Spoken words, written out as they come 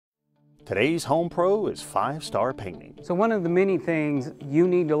Today's Home Pro is 5-star painting. So one of the many things you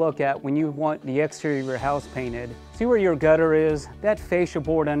need to look at when you want the exterior of your house painted, see where your gutter is? That fascia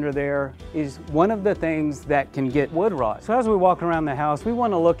board under there is one of the things that can get wood rot. So as we walk around the house, we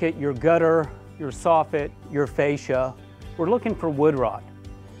want to look at your gutter, your soffit, your fascia. We're looking for wood rot.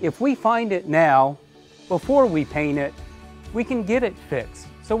 If we find it now, before we paint it, we can get it fixed.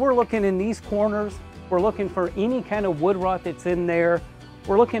 So we're looking in these corners, we're looking for any kind of wood rot that's in there.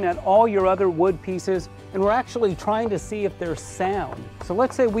 We're looking at all your other wood pieces, and we're actually trying to see if they're sound. So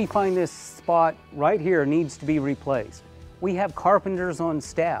let's say we find this spot right here needs to be replaced. We have carpenters on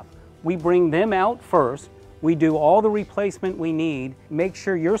staff. We bring them out first, we do all the replacement we need, make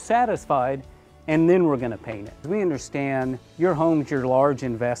sure you're satisfied, and then we're gonna paint it. We understand your home's your large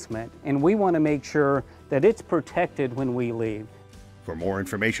investment, and we wanna make sure that it's protected when we leave. For more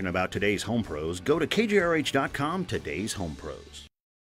information about today's Home Pros, go to kjrh.com. Today's Home Pros.